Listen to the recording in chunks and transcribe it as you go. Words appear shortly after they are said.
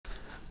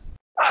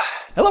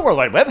Hello, World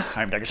Wide Web.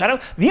 I'm Dr.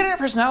 Shado, the internet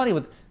personality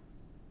with...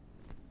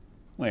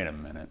 Wait a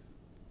minute.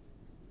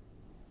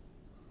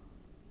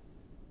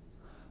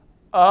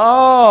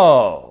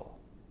 Oh.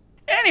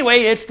 Anyway,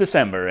 it's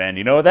December, and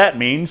you know what that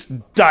means?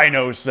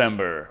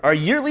 Dinocember, our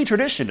yearly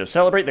tradition to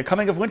celebrate the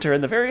coming of winter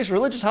and the various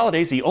religious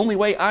holidays the only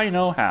way I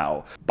know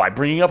how, by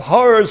bringing up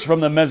horrors from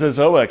the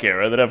Mesozoic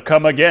era that have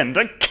come again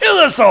to kill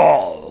us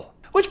all!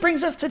 Which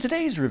brings us to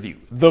today's review,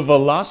 The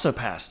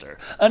Velocipastor,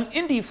 an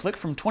indie flick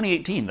from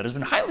 2018 that has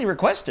been highly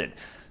requested,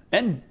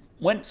 and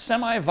went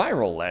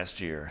semi-viral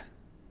last year.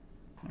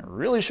 I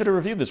really should have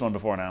reviewed this one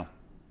before now.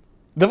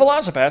 The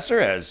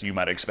Velocipastor, as you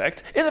might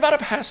expect, is about a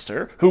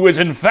pastor who is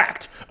in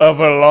fact a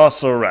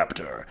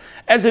velociraptor,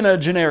 as in a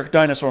generic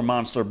dinosaur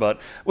monster,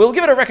 but we'll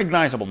give it a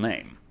recognizable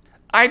name.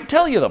 I'd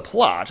tell you the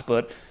plot,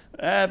 but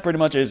that pretty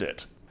much is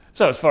it.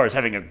 So as far as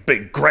having a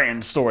big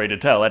grand story to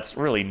tell, that's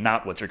really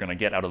not what you're going to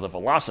get out of the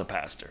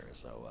Velocipastor.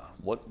 So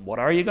what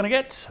are you going to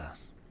get?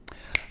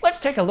 Let's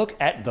take a look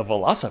at the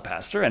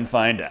Velocipastor and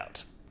find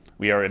out.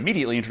 We are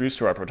immediately introduced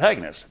to our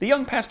protagonist, the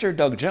young pastor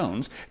Doug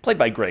Jones, played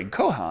by Greg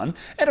Cohan,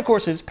 and of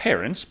course his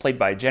parents, played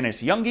by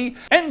Janice Youngie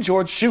and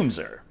George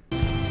Schunzer.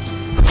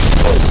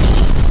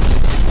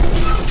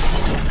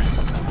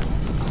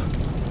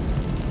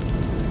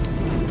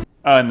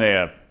 And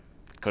they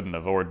couldn't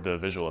afford the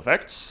visual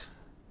effects.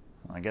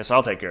 I guess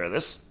I'll take care of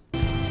this.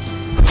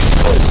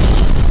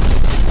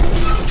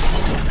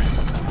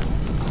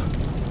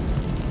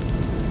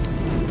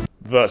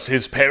 Thus,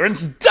 his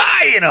parents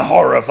die in a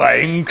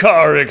horrifying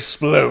car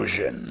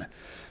explosion.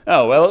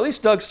 Oh, well, at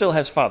least Doug still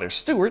has Father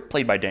Stewart,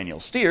 played by Daniel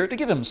Steer, to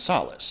give him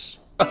solace.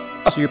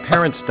 So your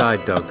parents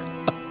died, Doug.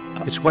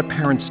 It's what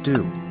parents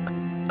do.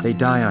 They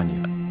die on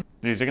you.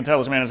 Jeez, you can tell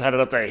this man has had it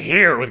up to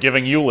here with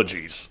giving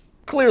eulogies.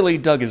 Clearly,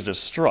 Doug is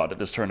distraught at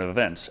this turn of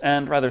events,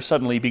 and rather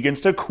suddenly begins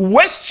to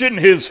question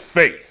his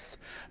faith.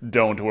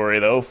 Don't worry,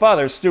 though,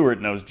 Father Stewart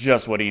knows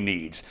just what he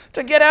needs.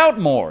 To get out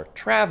more,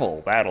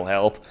 travel, that'll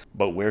help.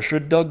 But where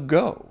should Doug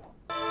go?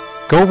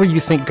 Go where you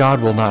think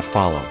God will not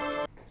follow.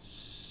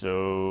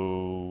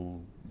 So...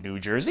 New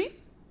Jersey?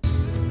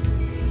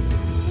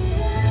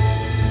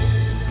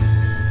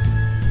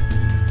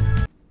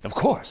 Of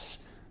course.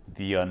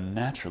 The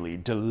unnaturally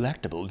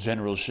delectable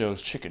General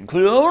Tso's chicken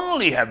could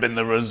only have been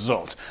the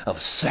result of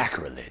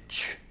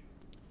sacrilege.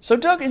 So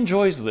Doug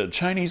enjoys the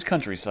Chinese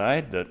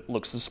countryside that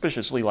looks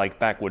suspiciously like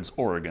backwoods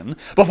Oregon,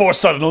 before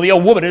suddenly a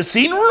woman is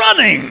seen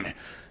running!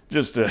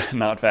 Just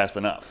not fast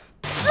enough.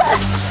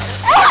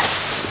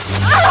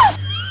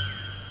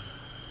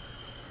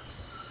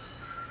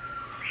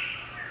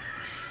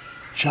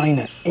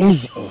 China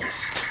is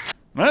east.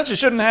 Well, she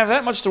shouldn't have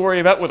that much to worry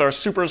about with our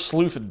super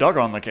sleuth Doug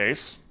on the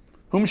case,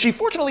 whom she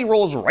fortunately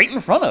rolls right in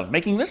front of,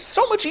 making this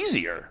so much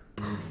easier.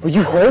 Are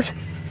you hurt?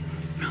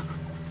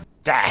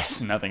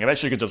 Nothing. I bet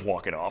she could just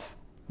walk it off.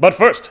 But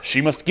first, she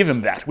must give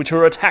him that which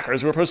her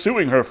attackers were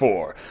pursuing her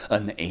for.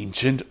 An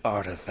ancient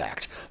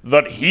artifact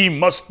that he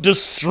must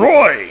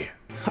destroy!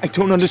 I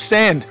don't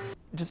understand.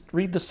 Just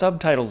read the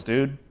subtitles,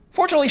 dude.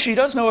 Fortunately, she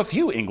does know a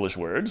few English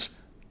words.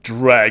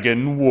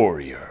 Dragon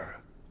Warrior.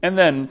 And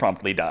then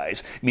promptly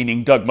dies,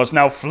 meaning Doug must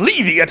now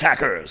flee the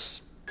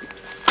attackers!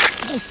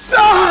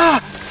 Ah!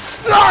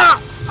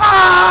 Ah!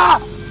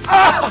 Ah!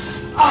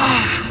 Ah!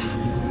 Ah!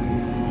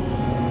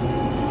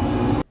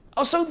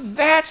 Oh, so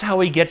that's how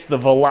he gets the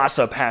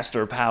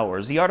Velocipastor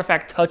powers. The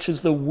artifact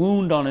touches the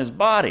wound on his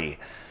body.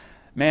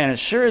 Man, it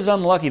sure is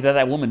unlucky that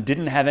that woman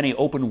didn't have any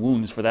open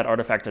wounds for that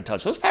artifact to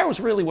touch. Those powers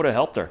really would have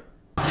helped her.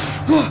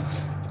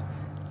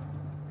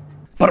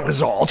 But it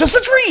was all just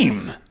a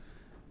dream!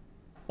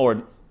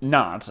 Or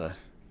not.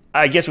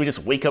 I guess we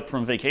just wake up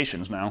from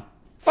vacations now.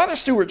 Father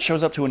Stewart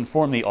shows up to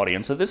inform the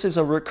audience that this is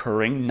a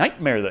recurring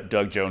nightmare that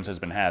Doug Jones has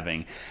been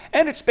having,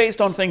 and it's based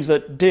on things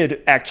that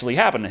did actually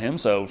happen to him,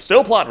 so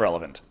still plot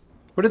relevant.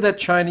 What did that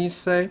Chinese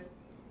say?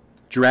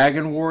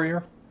 Dragon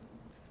Warrior?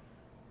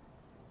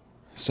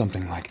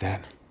 Something like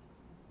that.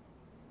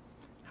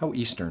 How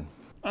Eastern?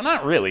 Well,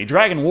 not really.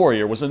 Dragon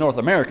Warrior was a North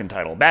American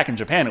title. Back in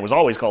Japan, it was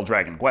always called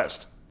Dragon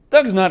Quest.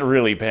 Doug's not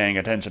really paying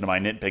attention to my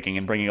nitpicking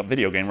and bringing up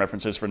video game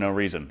references for no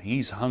reason.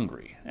 He's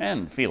hungry,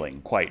 and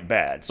feeling quite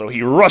bad, so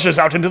he rushes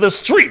out into the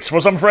streets for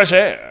some fresh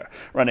air,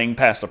 running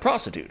past a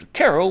prostitute,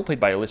 Carol,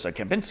 played by Alyssa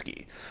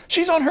Kempinski.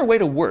 She's on her way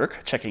to work,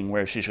 checking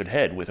where she should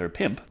head with her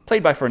pimp,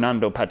 played by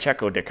Fernando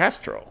Pacheco de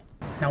Castro.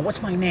 Now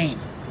what's my name?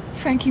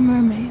 Frankie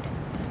Mermaid.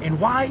 And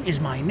why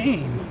is my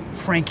name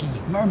Frankie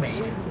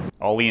Mermaid?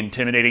 All the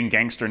intimidating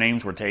gangster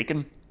names were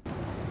taken?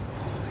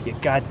 You're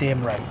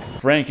goddamn right.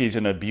 Frankie's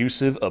an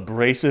abusive,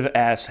 abrasive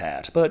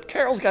asshat, but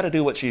Carol's gotta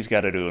do what she's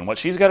gotta do, and what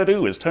she's gotta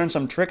do is turn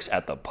some tricks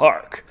at the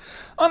park.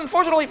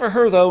 Unfortunately for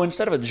her, though,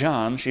 instead of a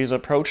John, she's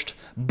approached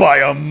by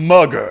a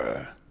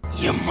mugger.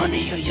 Your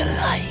money or your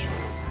life?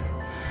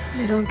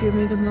 They don't give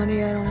me the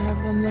money, I don't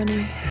have the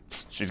money.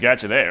 She's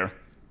got you there.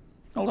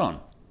 Hold on.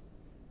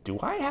 Do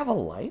I have a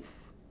life?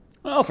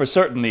 Well, for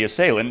certain the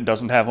assailant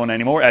doesn't have one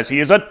anymore, as he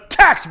is attacked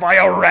attacked by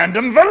a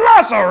random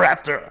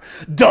velociraptor.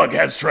 Doug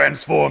has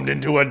transformed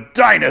into a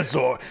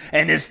dinosaur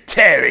and is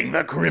tearing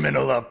the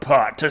criminal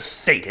apart to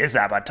sate his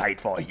appetite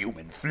for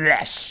human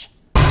flesh.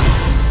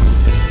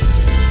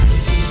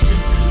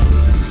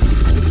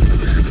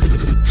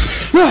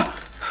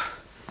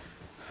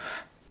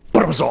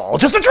 But it was all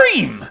just a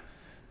dream!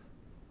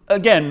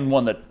 Again,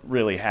 one that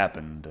really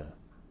happened.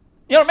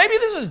 You know, maybe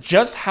this is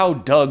just how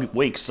Doug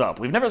wakes up.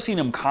 We've never seen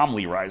him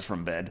calmly rise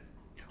from bed.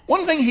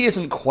 One thing he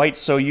isn't quite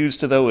so used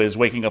to, though, is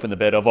waking up in the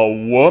bed of a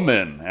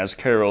woman, as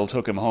Carol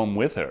took him home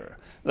with her.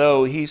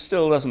 Though he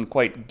still doesn't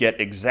quite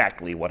get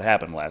exactly what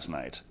happened last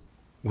night.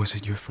 Was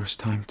it your first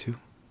time, too?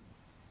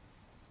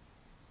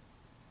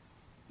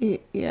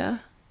 Yeah.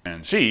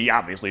 And she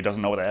obviously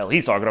doesn't know what the hell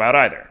he's talking about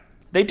either.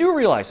 They do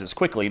realize this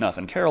quickly enough,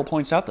 and Carol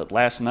points out that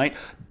last night,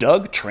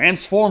 Doug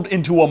transformed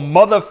into a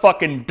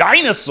motherfucking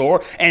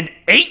dinosaur and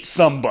ate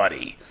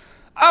somebody.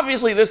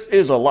 Obviously, this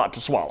is a lot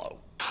to swallow.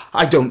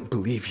 I don't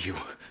believe you.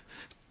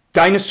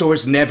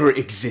 Dinosaurs never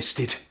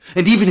existed.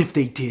 And even if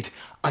they did,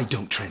 I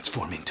don't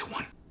transform into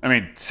one. I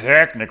mean,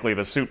 technically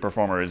the suit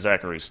performer is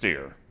Zachary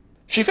Steer.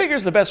 She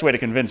figures the best way to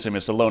convince him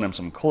is to loan him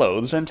some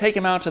clothes and take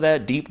him out to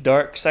that deep,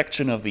 dark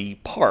section of the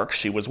park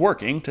she was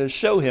working to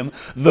show him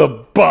the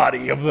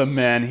body of the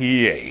man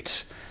he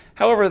ate.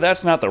 However,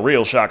 that's not the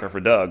real shocker for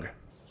Doug.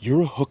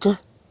 You're a hooker?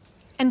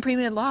 And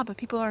pre-med law, but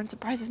people aren't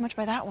surprised as much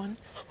by that one.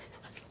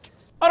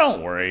 Oh,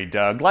 don't worry,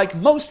 Doug. Like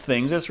most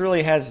things, this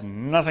really has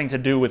nothing to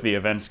do with the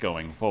events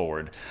going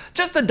forward.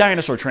 Just the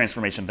dinosaur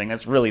transformation thing,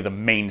 that's really the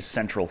main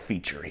central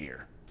feature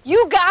here.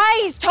 You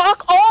guys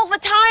talk all the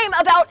time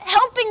about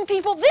helping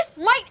people. This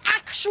might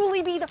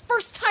actually be the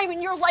first time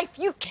in your life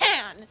you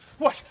can.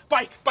 What?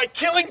 By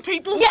killing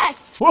people?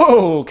 Yes!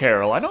 Whoa,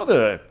 Carol, I know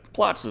the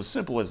plot's as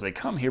simple as they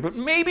come here, but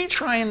maybe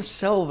try and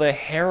sell the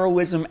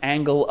heroism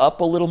angle up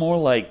a little more,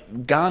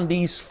 like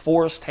Gandhi's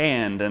forced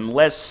hand and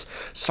less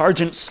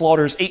Sergeant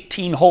Slaughter's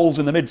 18 holes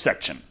in the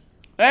midsection.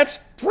 That's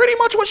pretty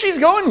much what she's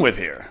going with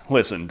here.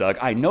 Listen, Doug,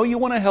 I know you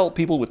want to help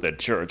people with the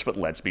church, but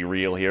let's be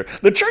real here.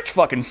 The church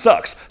fucking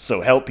sucks, so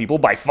help people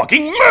by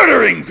fucking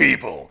murdering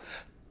people!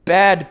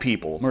 Bad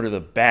people murder the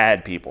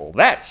bad people.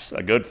 That's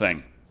a good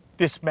thing.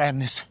 This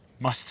madness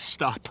must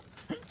stop.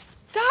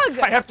 Doug!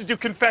 I have to do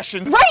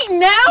confessions. Right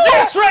now?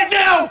 Yes, right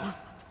now!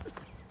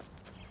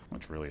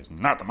 Which really is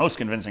not the most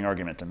convincing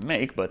argument to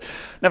make, but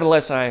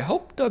nevertheless, I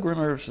hope Doug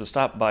remembers to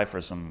stop by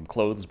for some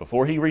clothes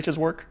before he reaches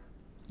work.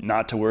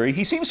 Not to worry,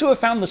 he seems to have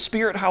found the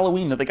spirit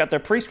Halloween that they got their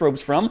priest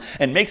robes from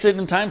and makes it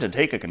in time to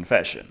take a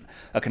confession.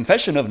 A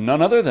confession of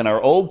none other than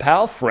our old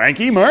pal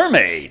Frankie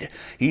Mermaid.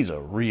 He's a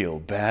real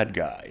bad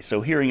guy,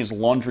 so hearing his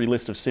laundry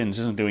list of sins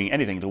isn't doing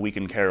anything to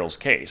weaken Carol's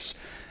case.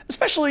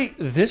 Especially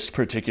this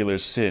particular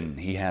sin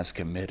he has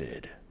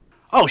committed.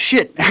 Oh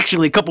shit,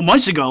 actually a couple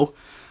months ago,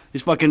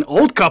 this fucking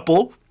old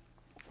couple,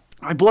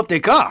 I blew up their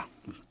car.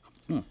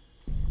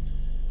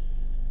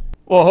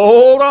 Well,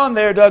 hold on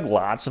there, Doug.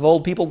 Lots of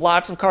old people,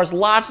 lots of cars,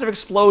 lots of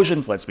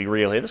explosions. Let's be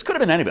real here. This could have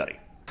been anybody.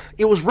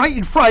 It was right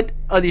in front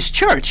of this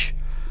church.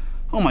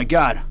 Oh my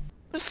god.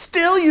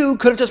 Still, you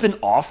could have just been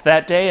off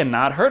that day and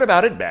not heard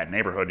about it. Bad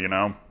neighborhood, you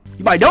know.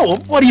 You might know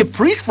him. One of your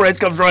priest friends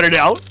comes running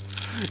out,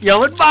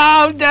 yelling,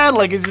 "Mom, Dad,"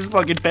 like it's his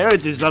fucking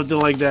parents or something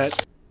like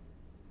that.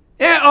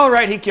 Yeah,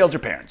 alright, he killed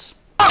your parents.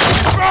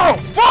 Oh,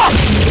 fuck!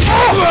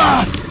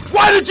 Oh,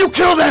 why did you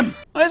kill them?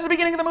 Well, it's the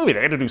beginning of the movie.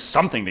 They had to do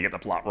something to get the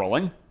plot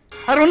rolling.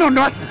 I don't know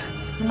nothing.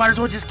 You might as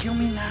well just kill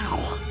me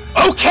now.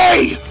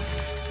 Okay!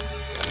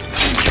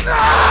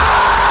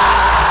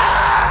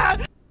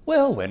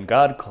 Well, when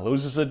God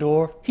closes a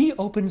door, he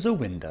opens a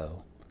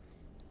window.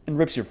 And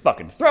rips your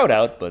fucking throat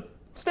out, but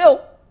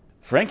still.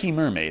 Frankie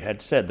Mermaid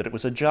had said that it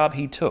was a job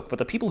he took, but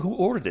the people who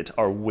ordered it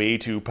are way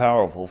too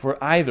powerful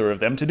for either of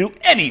them to do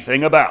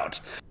anything about.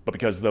 But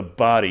because the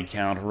body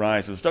count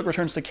rises, Doug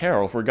returns to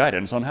Carol for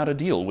guidance on how to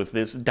deal with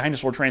this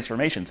dinosaur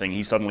transformation thing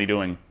he's suddenly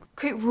doing.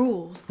 Create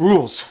rules.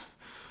 Rules.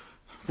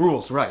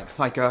 Rules, right.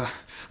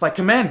 Like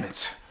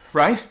commandments,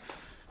 right?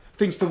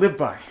 Things to live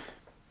by.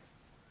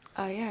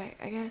 Yeah,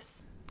 I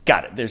guess.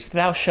 Got it. There's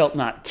thou shalt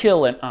not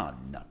kill and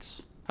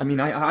nuts. I mean,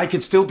 I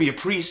could still be a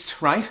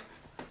priest, right?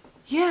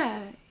 Yeah,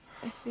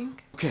 I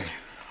think.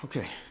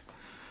 Okay.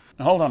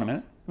 Now, hold on a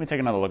minute. Let me take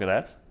another look at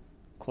that.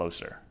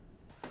 Closer.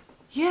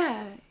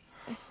 Yeah,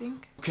 I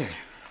think.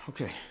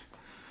 Okay.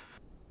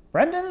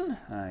 Brendan,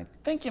 I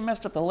think you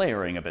messed up the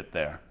layering a bit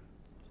there.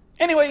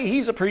 Anyway,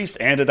 he's a priest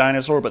and a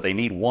dinosaur, but they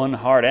need one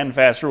hard and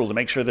fast rule to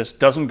make sure this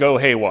doesn't go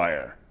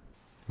haywire.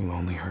 We'll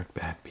only hurt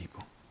bad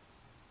people.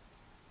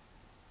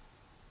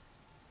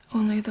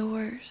 Only the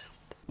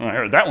worst. I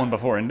heard that one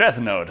before in Death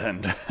Note,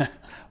 and,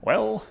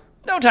 well,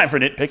 no time for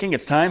nitpicking.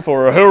 It's time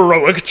for a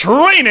heroic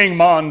training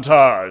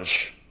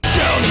montage.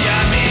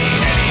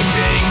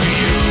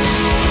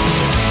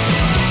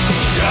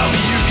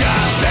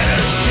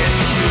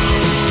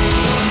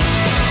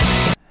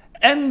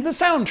 And the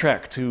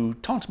soundtrack to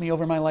taunt me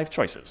over my life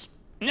choices.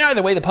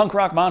 Either way, the punk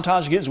rock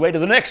montage gives way to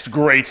the next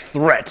great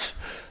threat.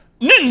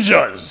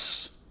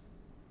 Ninjas!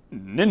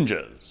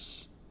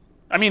 Ninjas.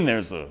 I mean,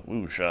 there's the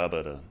wuxia,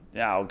 but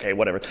yeah, okay,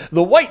 whatever.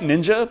 The white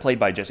ninja, played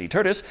by Jesse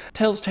Curtis,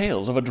 tells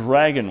tales of a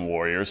dragon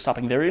warrior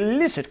stopping their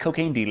illicit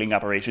cocaine dealing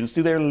operations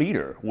to their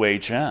leader, Wei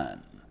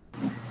Chan.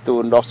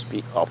 Do not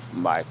speak of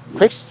my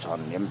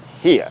Christian name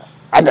here,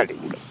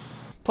 underling.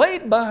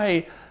 Played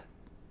by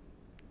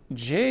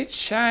Jie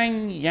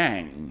Chang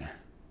Yang.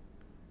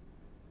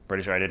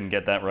 Pretty sure I didn't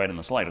get that right in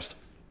the slightest.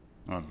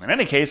 In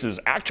any case, his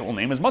actual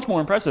name is much more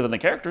impressive than the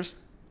character's.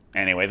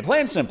 Anyway, the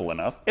plan's simple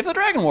enough. If the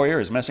Dragon Warrior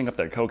is messing up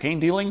their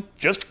cocaine dealing,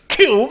 just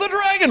kill the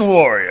Dragon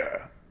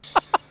Warrior!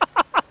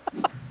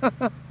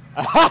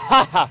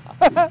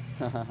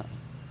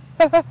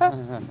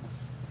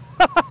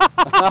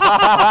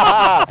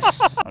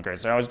 Okay,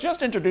 so I was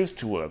just introduced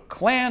to a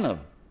clan of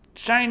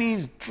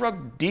Chinese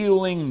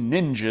drug-dealing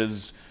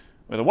ninjas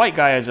with a white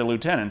guy as a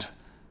lieutenant.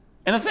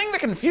 And the thing that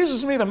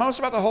confuses me the most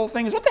about the whole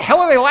thing is what the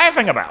hell are they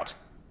laughing about?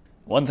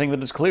 One thing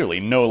that is clearly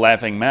no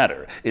laughing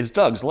matter is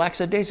Doug's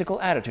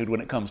lackadaisical attitude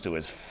when it comes to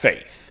his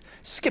faith.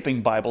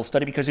 Skipping Bible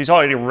study because he's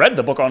already read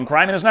the book on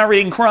crime and is now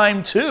reading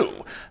crime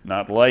too.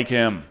 Not like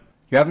him.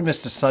 You haven't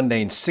missed a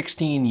Sunday in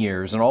 16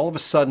 years, and all of a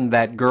sudden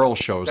that girl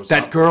shows up.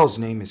 That girl's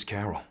name is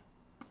Carol.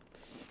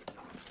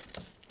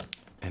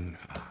 And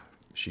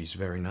she's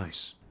very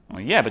nice.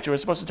 Well, yeah, but you were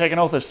supposed to take an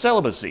oath of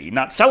celibacy,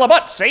 not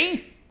celibate,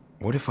 see?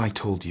 What if I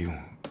told you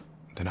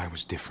that I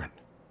was different?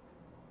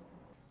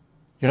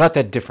 You're not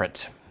that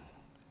different.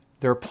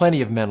 There are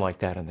plenty of men like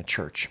that in the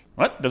church.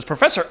 What? Does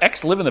Professor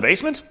X live in the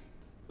basement?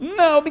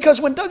 No, because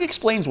when Doug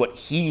explains what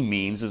he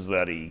means is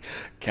that he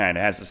kind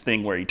of has this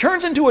thing where he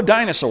turns into a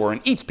dinosaur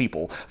and eats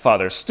people,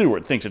 Father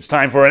Stewart thinks it's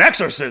time for an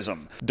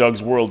exorcism.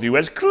 Doug's worldview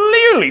has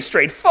clearly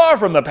strayed far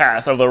from the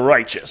path of the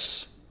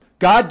righteous.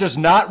 God does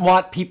not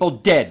want people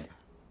dead.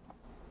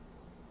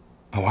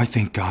 Oh, I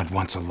think God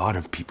wants a lot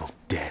of people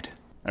dead.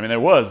 I mean, there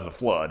was the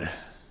flood,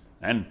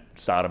 and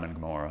Sodom and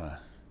Gomorrah,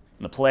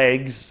 and the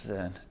plagues,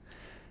 and...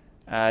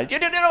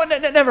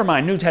 never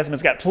mind. New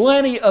Testament's got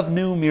plenty of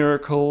new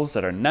miracles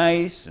that are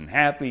nice and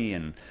happy,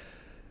 and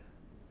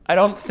I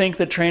don't think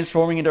that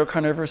transforming into a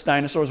carnivorous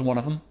dinosaur is one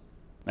of them.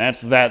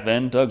 That's that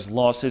then. Doug's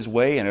lost his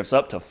way, and it's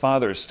up to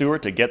Father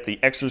Stewart to get the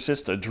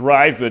exorcist to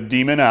drive the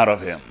demon out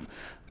of him.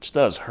 Which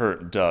does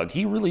hurt Doug.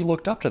 He really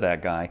looked up to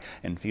that guy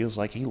and feels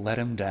like he let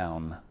him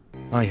down.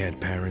 I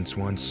had parents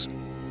once.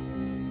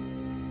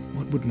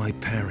 What would my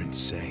parents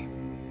say?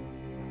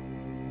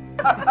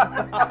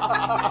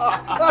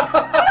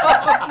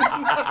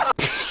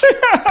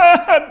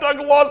 Doug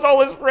lost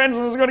all his friends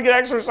and was going to get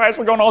exercise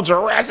for going all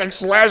Jurassic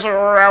Slasher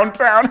around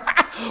town.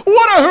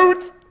 What a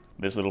hoot!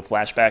 This little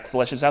flashback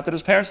fleshes out that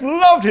his parents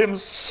loved him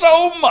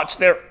so much,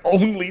 their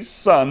only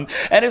son,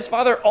 and his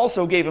father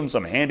also gave him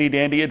some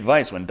handy-dandy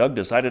advice when Doug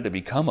decided to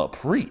become a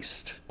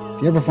priest.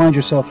 If you ever find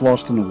yourself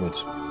lost in the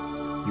woods,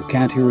 you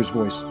can't hear his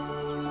voice,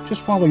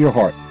 just follow your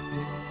heart.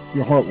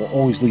 Your heart will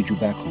always lead you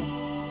back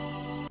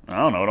home. I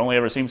don't know, it only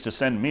ever seems to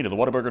send me to the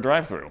Whataburger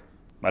drive-thru.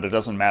 But it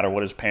doesn't matter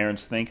what his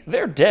parents think.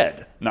 They're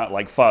dead. Not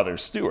like Father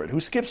Stewart, who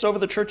skips over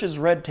the church's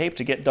red tape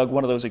to get Doug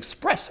one of those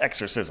express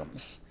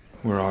exorcisms.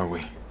 Where are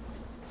we?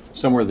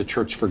 Somewhere the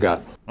church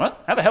forgot.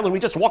 What? How the hell did we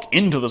just walk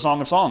into the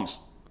Song of Songs?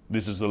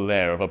 This is the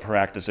lair of a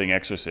practicing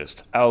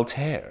exorcist,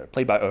 Altair,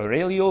 played by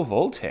Aurelio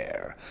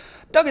Voltaire.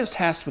 Doug is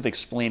tasked with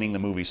explaining the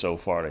movie so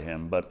far to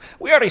him, but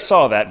we already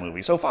saw that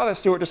movie, so Father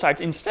Stewart decides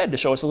instead to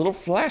show us a little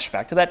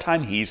flashback to that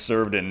time he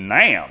served in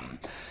Nam.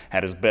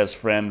 Had his best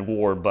friend,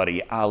 war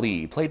buddy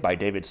Ali, played by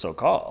David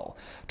Sokol,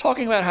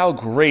 talking about how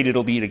great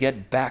it'll be to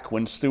get back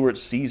when Stewart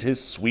sees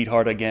his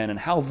sweetheart again and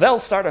how they'll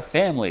start a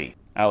family.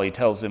 Ali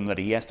tells him that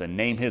he has to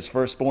name his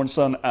firstborn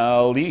son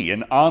Ali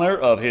in honor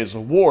of his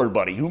war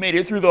buddy who made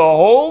it through the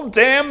whole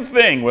damn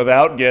thing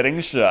without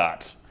getting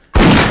shot.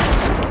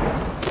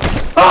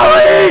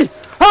 Ali!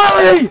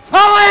 Ali!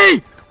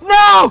 Ali!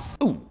 No!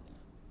 Ooh.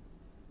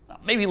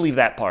 Maybe leave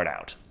that part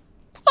out.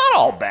 It's not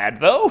all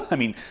bad, though. I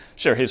mean,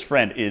 sure, his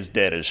friend is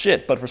dead as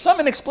shit, but for some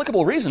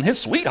inexplicable reason, his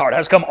sweetheart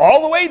has come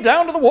all the way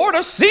down to the war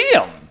to see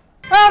him.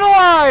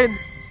 Adeline!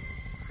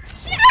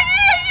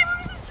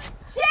 James!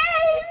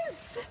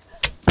 James!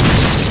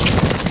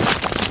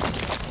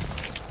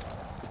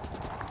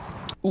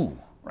 Ooh,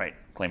 right,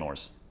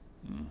 claymores.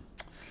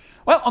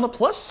 Well, on the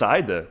plus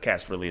side, the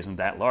cast really isn't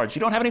that large. You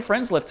don't have any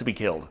friends left to be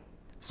killed.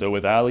 So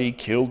with Ali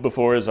killed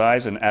before his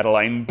eyes and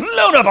Adeline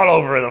blown up all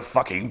over the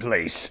fucking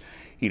place,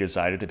 he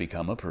decided to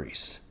become a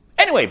priest.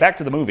 Anyway, back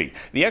to the movie.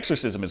 The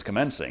exorcism is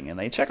commencing, and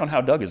they check on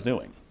how Doug is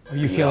doing. Are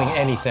you feeling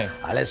anything?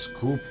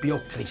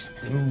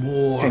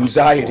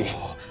 Anxiety.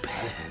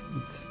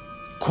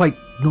 Quite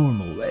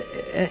normal.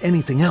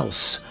 Anything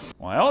else?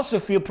 Well, I also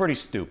feel pretty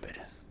stupid.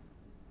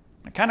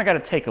 I kind of got to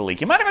take a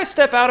leak. You mind if I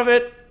step out of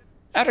it?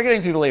 After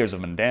getting through the layers of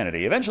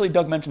mundanity, eventually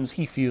Doug mentions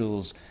he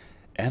feels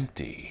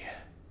empty.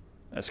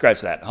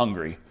 Scratch that,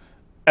 hungry.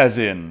 As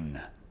in,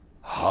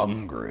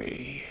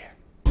 hungry.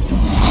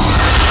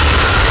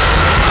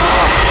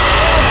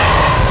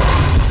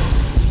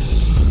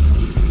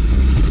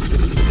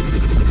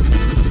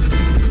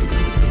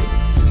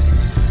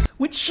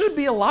 Which should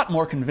be a lot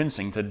more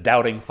convincing to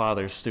doubting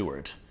Father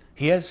Stewart.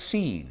 He has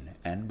seen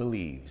and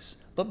believes.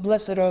 but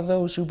blessed are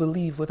those who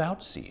believe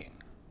without seeing.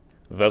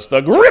 Thus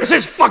Doug rips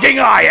his fucking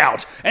eye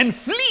out and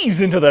flees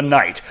into the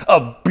night,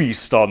 a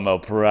beast on the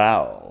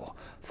prowl.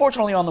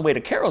 Fortunately, on the way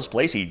to Carol's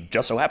place, he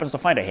just so happens to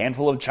find a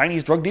handful of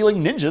Chinese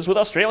drug-dealing ninjas with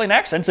Australian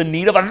accents in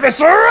need of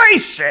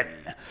evisceration.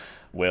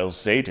 Well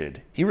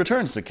sated, he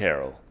returns to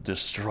Carol,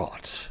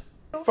 distraught.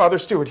 Father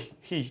Stewart,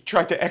 he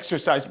tried to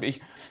exorcise me.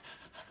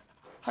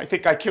 I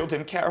think I killed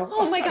him, Carol.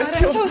 Oh my God,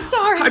 I'm so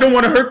sorry. I don't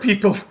want to hurt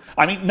people.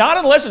 I mean, not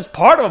unless it's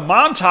part of a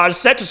montage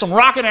set to some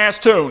rockin'-ass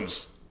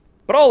tunes.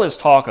 But all this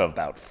talk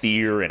about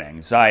fear and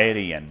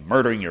anxiety and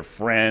murdering your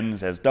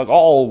friends has Doug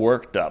all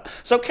worked up.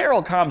 So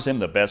Carol calms him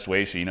the best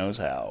way she knows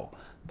how,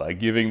 by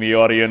giving the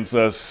audience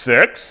a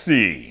sex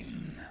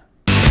scene.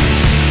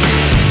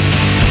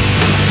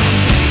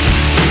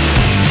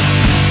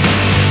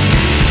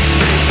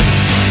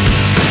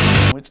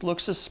 Which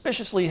looks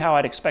suspiciously how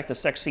I'd expect a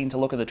sex scene to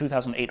look in the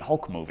 2008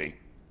 Hulk movie.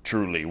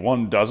 Truly,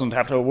 one doesn't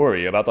have to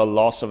worry about the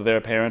loss of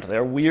their parent,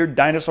 their weird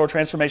dinosaur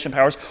transformation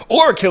powers,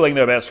 or killing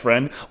their best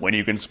friend when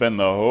you can spend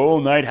the whole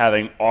night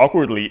having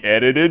awkwardly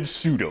edited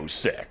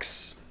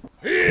pseudo-sex.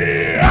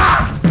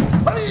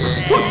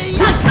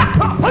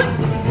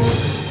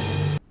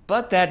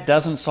 But that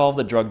doesn't solve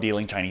the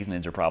drug-dealing Chinese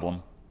ninja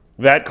problem.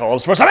 That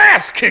calls for some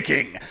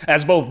ass-kicking,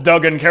 as both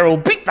Doug and Carol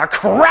beat the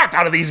crap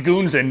out of these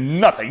goons in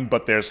nothing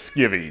but their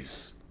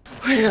skivvies.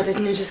 Where did all these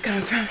ninjas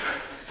come from?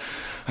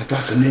 I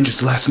fought some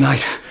ninjas last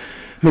night.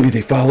 Maybe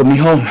they followed me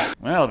home.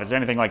 Well, if it's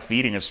anything like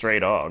feeding a stray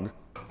dog.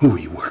 Who are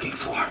you working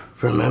for?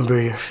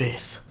 Remember your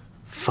faith,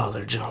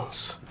 Father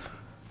Jones.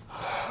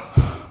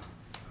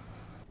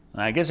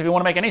 I guess if you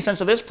want to make any sense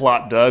of this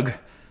plot, Doug,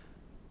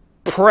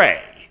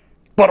 pray.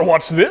 But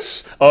what's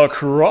this? A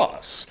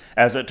cross.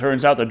 As it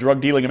turns out, the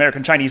drug-dealing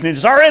American Chinese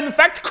ninjas are in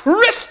fact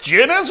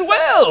Christian as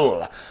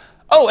well.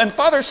 Oh, and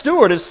Father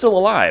Stewart is still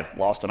alive,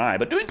 lost an eye,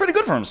 but doing pretty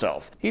good for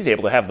himself. He's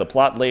able to have the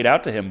plot laid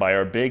out to him by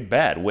our big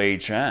bad Wei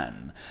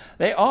Chan.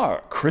 They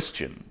are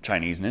Christian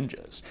Chinese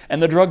ninjas,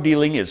 and the drug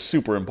dealing is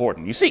super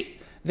important. You see,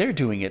 they're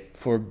doing it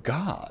for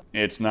God.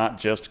 It's not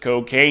just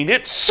cocaine,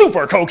 it's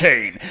super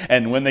cocaine!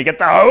 And when they get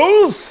the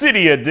whole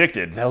city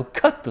addicted, they'll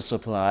cut the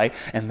supply,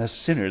 and the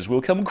sinners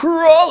will come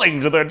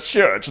crawling to the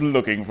church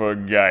looking for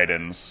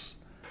guidance.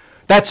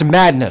 That's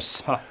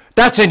madness.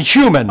 That's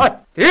inhuman.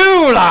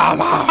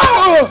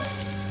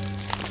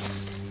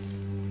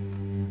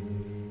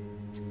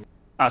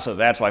 So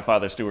that's why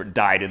Father Stewart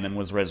died and then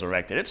was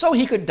resurrected. It's so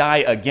he could die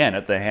again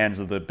at the hands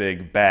of the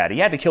big bad. He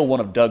had to kill one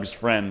of Doug's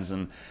friends,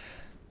 and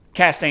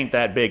cast ain't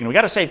that big, and we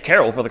gotta save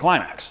Carol for the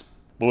climax.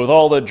 But with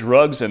all the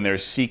drugs and their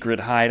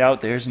secret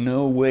hideout, there's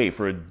no way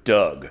for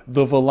Doug,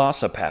 the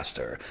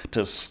Velocipastor,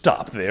 to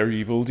stop their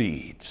evil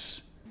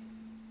deeds.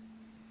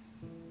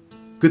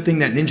 Good thing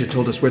that ninja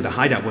told us where the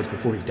hideout was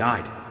before he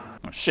died.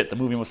 Oh, shit, the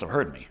movie must have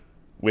heard me.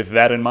 With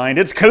that in mind,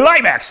 it's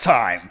climax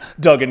time!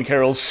 Doug and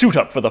Carol suit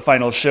up for the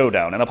final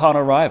showdown, and upon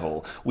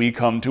arrival, we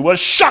come to a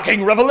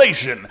shocking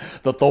revelation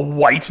that the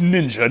white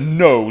ninja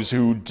knows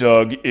who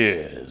Doug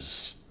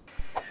is.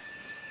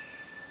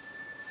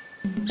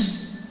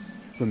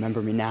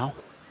 Remember me now?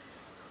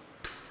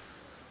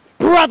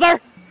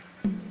 Brother!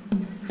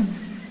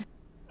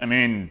 I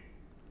mean,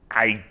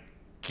 I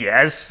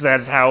guess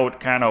that's how it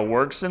kind of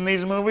works in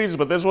these movies,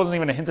 but this wasn't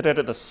even hinted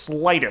at the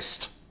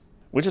slightest.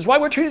 Which is why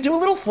we're treated to a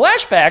little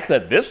flashback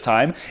that this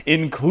time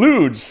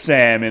includes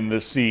Sam in the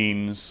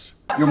scenes.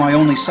 You're my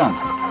only son.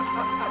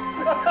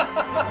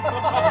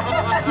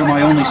 You're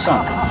my only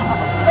son.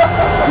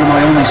 You're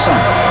my only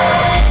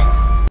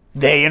son.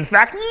 They, in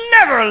fact,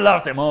 never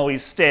loved him,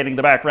 always standing in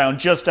the background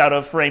just out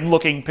of frame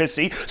looking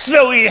pissy,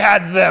 so he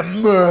had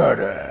them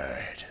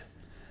murdered.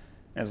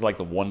 As like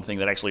the one thing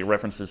that actually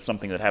references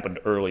something that happened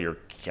earlier,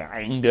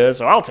 kinda,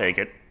 so I'll take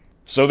it.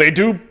 So they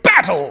do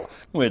battle!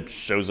 Which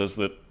shows us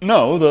that,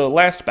 no, the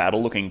last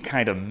battle, looking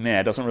kind of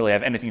meh, doesn't really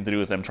have anything to do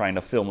with them trying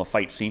to film a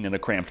fight scene in a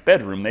cramped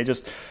bedroom. They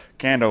just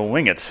kind of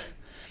wing it.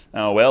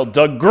 Oh well,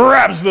 Doug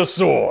grabs the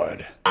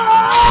sword.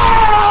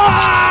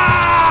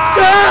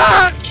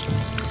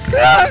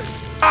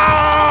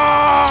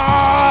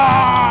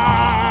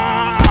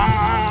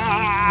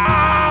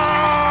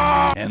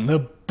 And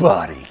the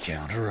body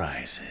count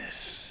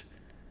rises.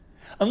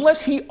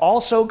 Unless he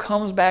also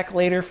comes back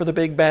later for the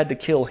big bad to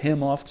kill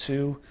him off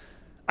too.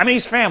 I mean,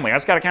 he's family,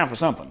 that's gotta count for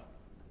something.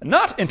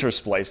 Not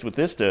interspliced with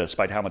this,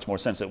 despite how much more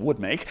sense it would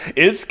make,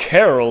 is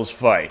Carol's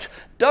fight.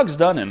 Doug's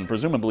done and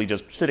presumably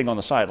just sitting on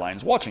the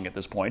sidelines watching at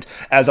this point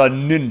as a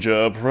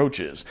ninja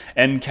approaches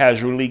and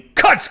casually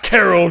cuts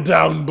Carol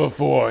down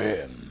before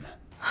him.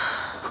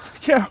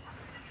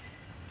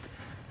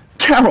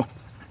 Carol!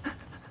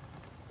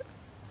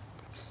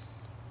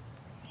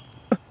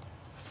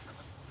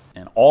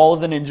 And all of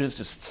the ninjas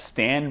just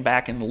stand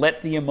back and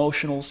let the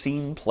emotional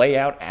scene play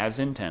out as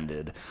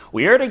intended.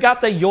 We already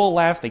got the Yule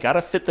laugh, they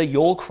gotta fit the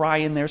Yule cry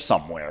in there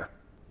somewhere.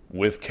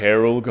 With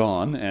Carol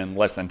gone, and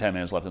less than 10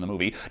 minutes left in the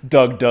movie,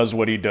 Doug does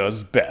what he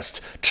does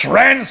best.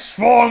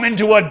 Transform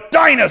into a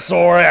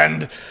dinosaur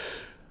and...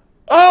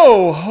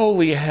 oh,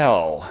 holy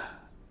hell.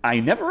 I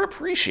never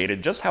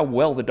appreciated just how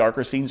well the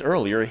darker scenes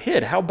earlier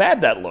hid how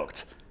bad that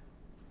looked.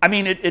 I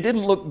mean, it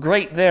didn't look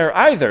great there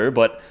either,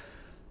 but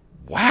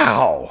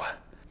wow.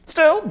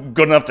 Still,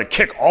 good enough to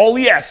kick all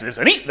the asses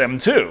and eat them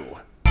too.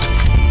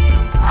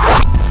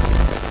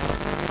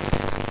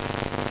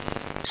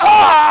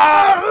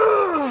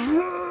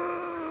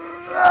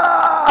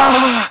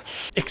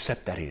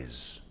 Except that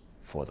is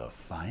for the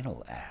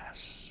final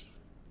ass.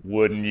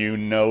 Wouldn't you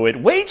know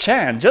it, Wei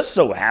Chan just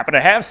so happened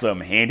to have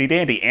some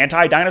handy-dandy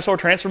anti-dinosaur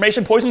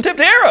transformation poison-tipped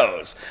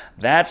arrows.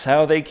 That's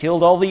how they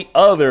killed all the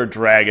other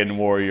dragon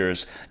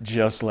warriors,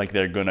 just like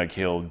they're gonna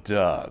kill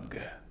Doug.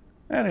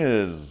 That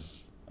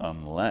is,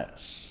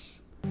 unless...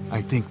 I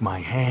think my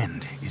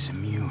hand is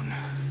immune.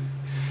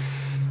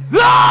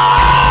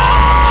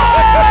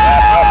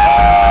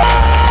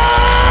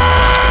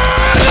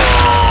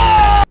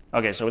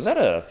 Okay, so is that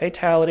a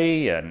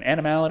fatality, an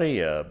animality,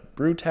 a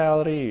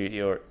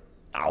brutality, or...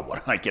 Oh, what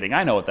am I kidding?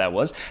 I know what that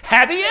was.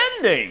 Happy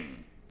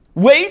ending!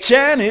 Wei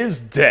Chan is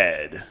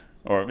dead.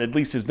 Or at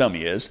least his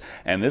dummy is.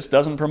 And this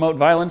doesn't promote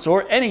violence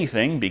or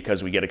anything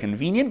because we get a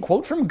convenient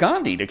quote from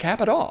Gandhi to cap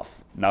it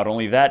off. Not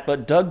only that,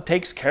 but Doug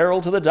takes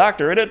Carol to the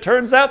doctor and it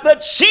turns out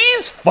that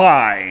she's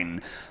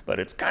fine! But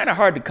it's kind of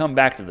hard to come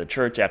back to the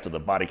church after the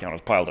body count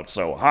is piled up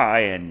so high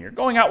and you're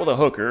going out with a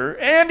hooker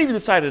and you've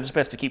decided it's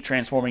best to keep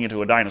transforming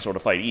into a dinosaur to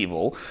fight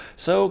evil.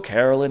 So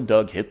Carol and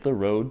Doug hit the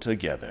road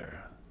together.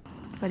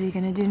 What are you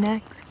gonna do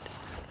next?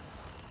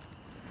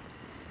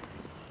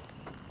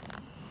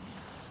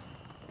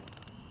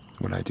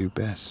 What I do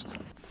best.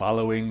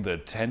 Following the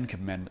 10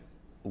 Commandments.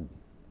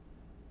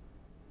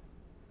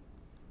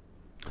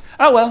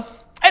 Oh well,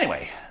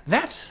 anyway,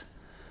 that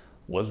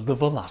was the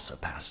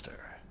Velocipastor.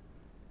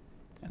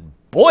 And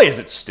boy is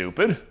it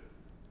stupid.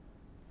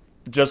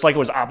 Just like it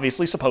was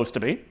obviously supposed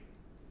to be.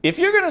 If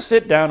you're gonna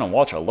sit down and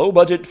watch a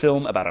low-budget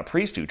film about a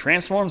priest who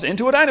transforms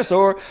into a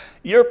dinosaur,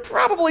 you're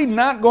probably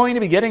not going to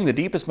be getting the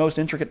deepest, most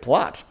intricate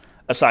plot.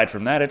 Aside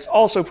from that, it's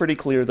also pretty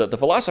clear that the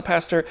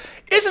Velocipastor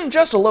isn't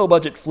just a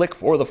low-budget flick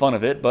for the fun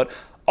of it, but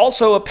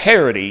also a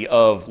parody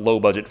of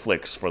low-budget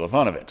flicks for the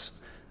fun of it.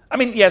 I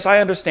mean, yes,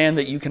 I understand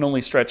that you can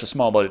only stretch a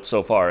small budget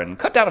so far, and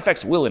cut-down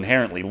effects will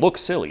inherently look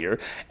sillier,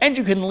 and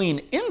you can lean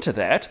into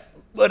that,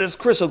 but it's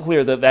crystal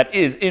clear that that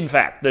is, in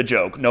fact, the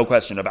joke, no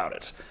question about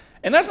it.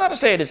 And that's not to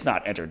say it's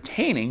not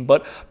entertaining,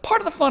 but part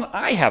of the fun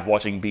I have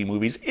watching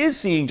B-movies is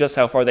seeing just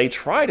how far they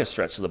try to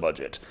stretch the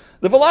budget.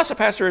 The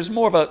Velocipastor is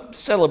more of a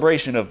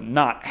celebration of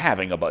not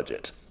having a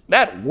budget.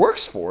 That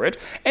works for it,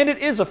 and it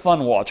is a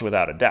fun watch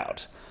without a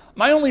doubt.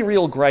 My only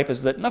real gripe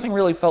is that nothing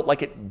really felt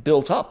like it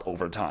built up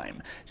over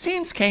time.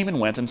 Scenes came and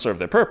went and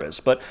served their purpose,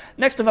 but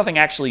next to nothing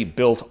actually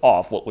built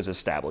off what was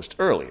established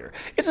earlier.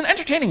 It's an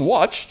entertaining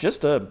watch,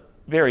 just a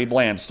very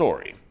bland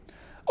story.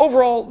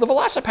 Overall, the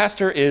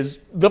Velocipastor is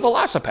the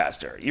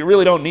Velocipastor. You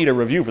really don't need a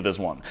review for this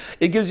one.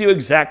 It gives you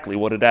exactly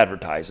what it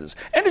advertises,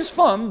 and is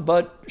fun,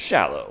 but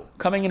shallow,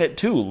 coming in at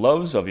 2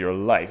 loves of your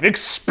life,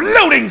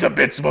 exploding to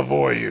bits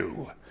before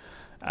you.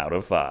 Out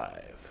of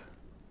 5.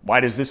 Why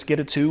does this get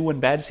a 2 when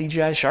bad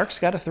CGI sharks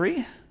got a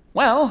 3?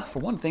 Well, for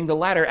one thing, the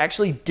latter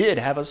actually did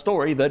have a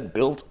story that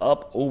built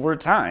up over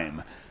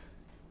time.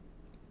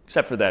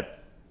 Except for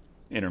that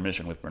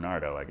intermission with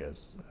Bernardo, I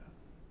guess.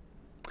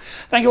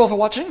 Thank you all for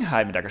watching.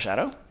 I'm Dr.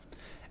 Shado.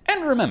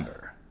 And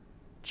remember,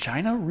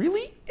 China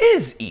really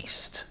is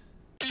east.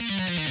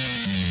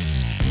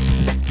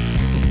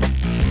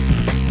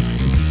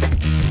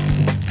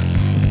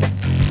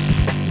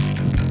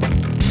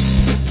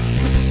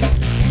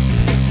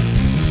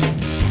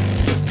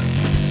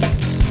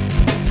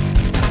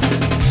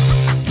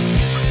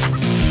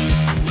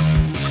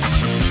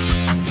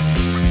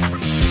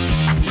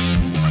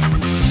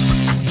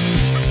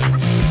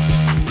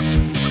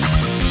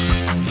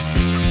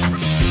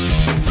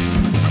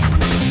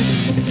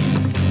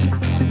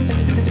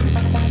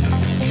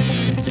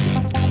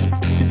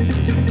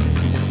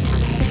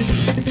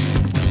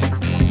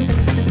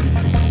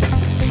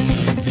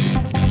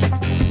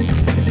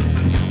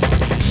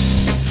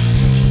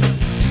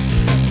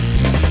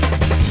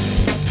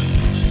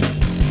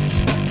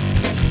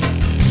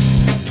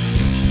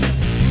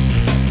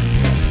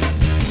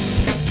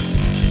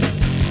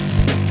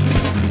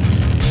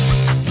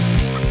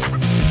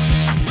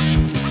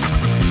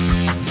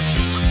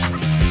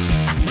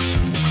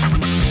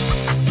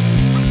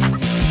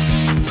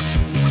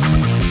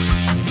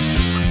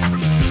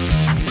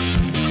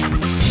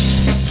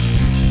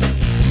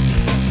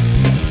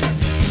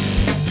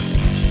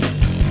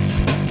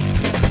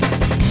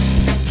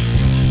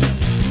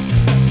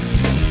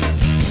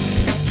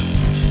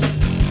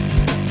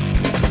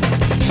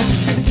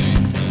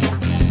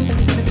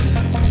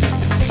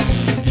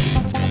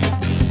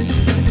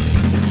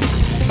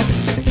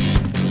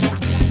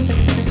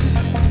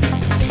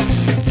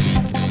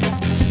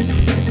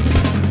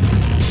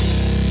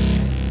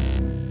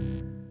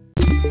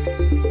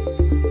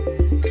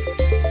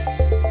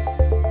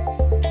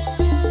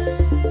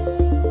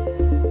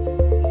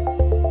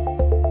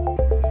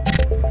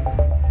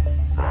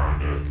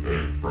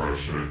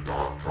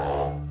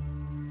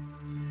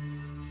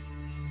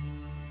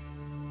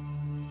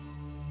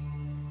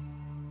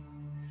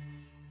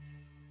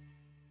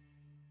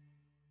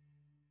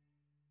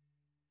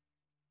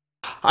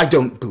 I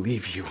don't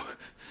believe you.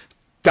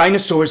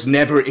 Dinosaurs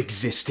never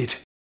existed.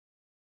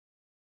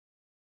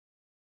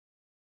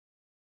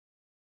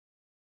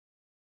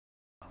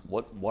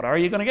 What are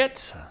you gonna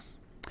get?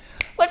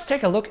 Let's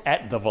take a look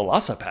at the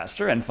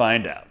Velocipastor and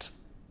find out.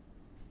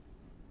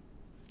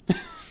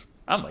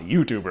 I'm a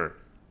YouTuber.